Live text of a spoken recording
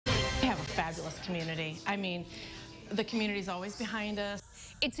Fabulous community. I mean, the community's always behind us.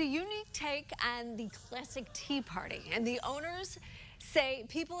 It's a unique take on the classic tea party, and the owners say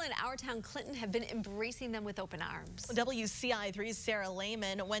people in our town, Clinton, have been embracing them with open arms. WCIA3's Sarah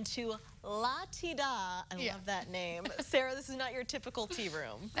Lehman went to La Ti Da. I love that name. Sarah, this is not your typical tea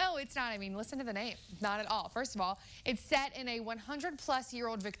room. No, it's not. I mean, listen to the name. Not at all. First of all, it's set in a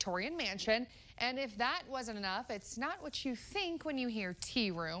 100-plus-year-old Victorian mansion. And if that wasn't enough, it's not what you think when you hear tea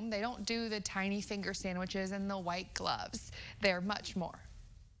room. They don't do the tiny finger sandwiches and the white gloves. They're much more.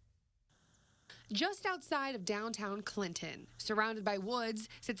 Just outside of downtown Clinton, surrounded by woods,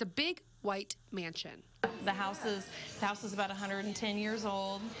 sits a big white mansion. The house is about 110 years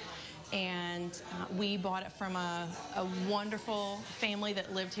old, and we bought it from a wonderful family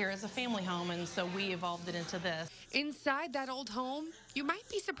that lived here as a family home, and so we evolved it into this. Inside that old home, you might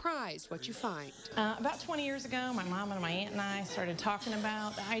be surprised what you find. About 20 years ago, my mom and my aunt and I started talking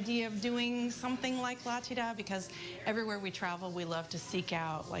about the idea of doing something like La Ti Da, because everywhere we travel, we love to seek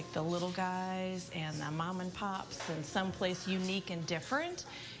out like the little guys and the mom and pops and someplace unique and different,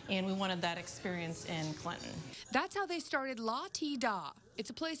 and we wanted that experience in Clinton. That's how they started La Ti Da. It's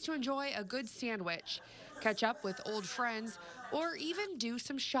a place to enjoy a good sandwich, catch up with old friends, or even do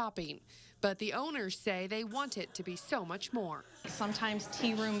some shopping. But the owners say they want it to be so much more. Sometimes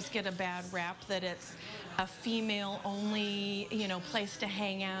tea rooms get a bad rap that it's a female-only, place to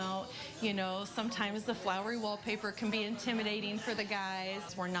hang out. Sometimes the flowery wallpaper can be intimidating for the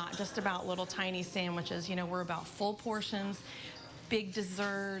guys. We're not just about little tiny sandwiches. We're about full portions, big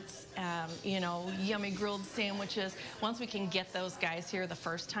desserts, yummy grilled sandwiches. Once we can get those guys here the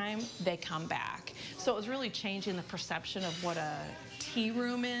first time, they come back. So it was really changing the perception of what a tea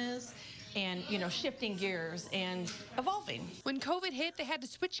room is, and shifting gears and evolving. When COVID hit, they had to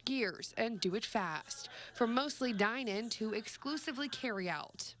switch gears and do it fast, from mostly dine-in to exclusively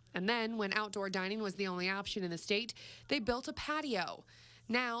carry-out. And then, when outdoor dining was the only option in the state, they built a patio.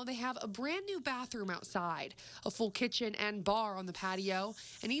 Now they have a brand new bathroom outside, a full kitchen and bar on the patio,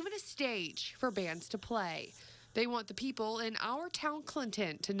 and even a stage for bands to play. They want the people in our town,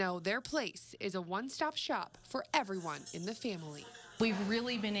 Clinton, to know their place is a one-stop shop for everyone in the family. We've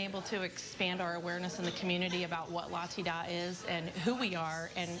really been able to expand our awareness in the community about what La Ti Da is and who we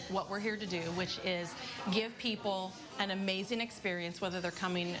are and what we're here to do, which is give people an amazing experience, whether they're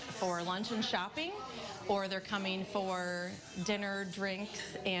coming for lunch and shopping or they're coming for dinner, drinks,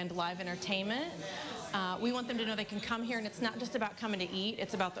 and live entertainment. We want them to know they can come here, and it's not just about coming to eat,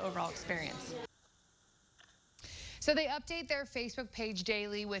 it's about the overall experience. So they update their Facebook page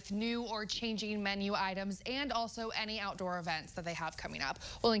daily with new or changing menu items and also any outdoor events that they have coming up.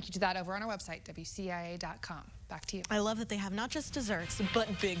 We'll link you to that over on our website, WCIA.com. Back to you. I love that they have not just desserts, but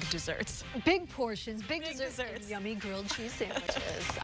big desserts. Big portions, big desserts, desserts. and yummy grilled cheese sandwiches.